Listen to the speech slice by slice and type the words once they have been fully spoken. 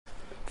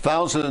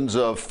Thousands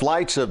of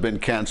flights have been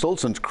canceled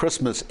since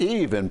Christmas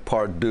Eve, in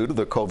part due to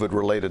the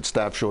COVID-related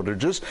staff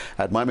shortages.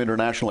 At Miami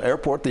International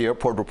Airport, the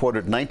airport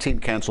reported 19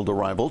 canceled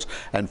arrivals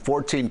and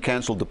 14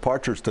 canceled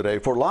departures today.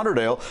 Fort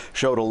Lauderdale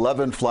showed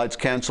 11 flights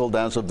canceled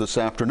as of this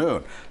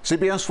afternoon.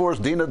 CBS 4's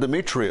Dina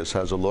Demetrius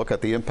has a look at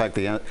the impact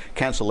the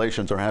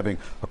cancellations are having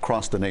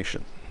across the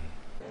nation.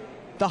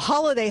 The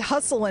holiday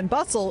hustle and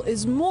bustle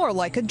is more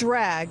like a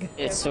drag.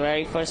 It's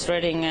very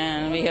frustrating,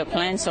 and we have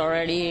plans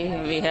already.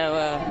 We have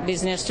a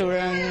business to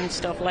run,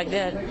 stuff like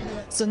that.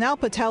 So now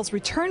Patel's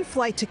return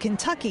flight to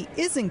Kentucky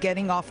isn't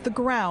getting off the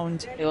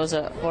ground. It was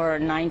for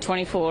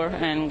 9:24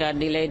 and got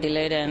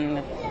delayed,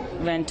 and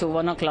went to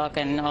 1 o'clock,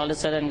 and all of a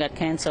sudden got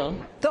canceled.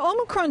 The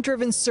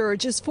Omicron-driven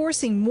surge is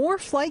forcing more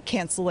flight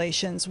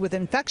cancellations, with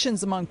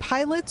infections among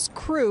pilots,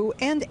 crew,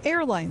 and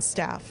airline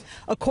staff.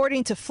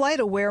 According to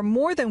FlightAware,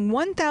 more than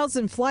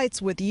 1,000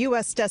 flights with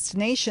U.S.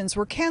 destinations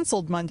were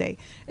canceled Monday,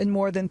 and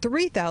more than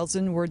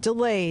 3,000 were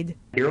delayed.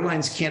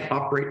 Airlines can't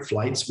operate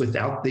flights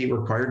without the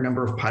required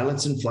number of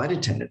pilots and flight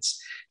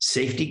attendants.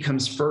 Safety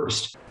comes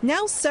first.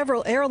 Now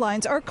several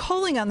airlines are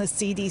calling on the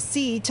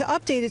CDC to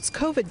update its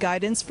COVID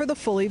guidance for the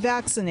fully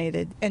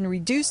vaccinated and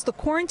reduce the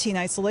quarantine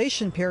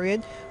isolation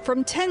period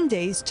from 10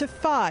 days to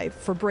 5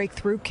 for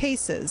breakthrough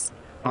cases.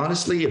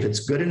 Honestly, if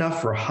it's good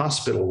enough for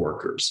hospital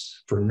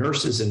workers, for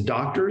nurses and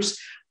doctors,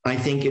 I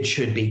think it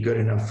should be good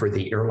enough for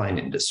the airline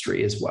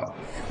industry as well.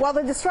 While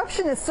the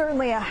disruption is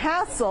certainly a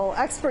hassle,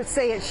 experts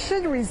say it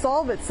should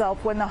resolve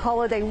itself when the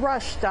holiday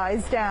rush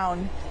dies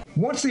down.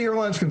 Once the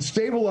airlines can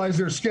stabilize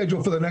their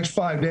schedule for the next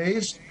 5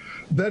 days,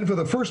 then for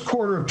the first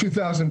quarter of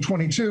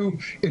 2022,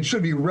 it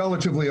should be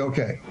relatively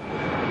okay.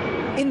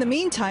 In the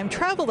meantime,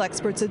 travel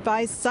experts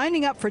advise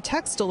signing up for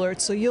text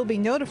alerts so you'll be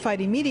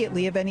notified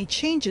immediately of any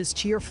changes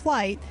to your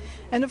flight.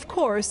 And of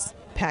course,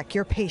 pack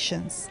your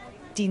patience.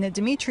 Dina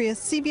Demetrius,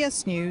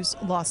 CBS News,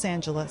 Los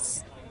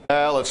Angeles.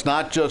 Well, it's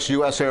not just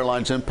U.S.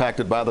 airlines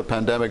impacted by the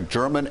pandemic.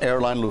 German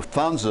airline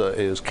Lufthansa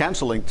is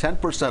canceling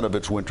 10% of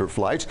its winter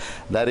flights.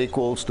 That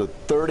equals to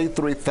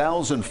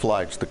 33,000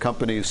 flights. The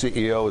company's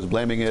CEO is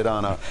blaming it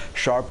on a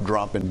sharp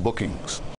drop in bookings.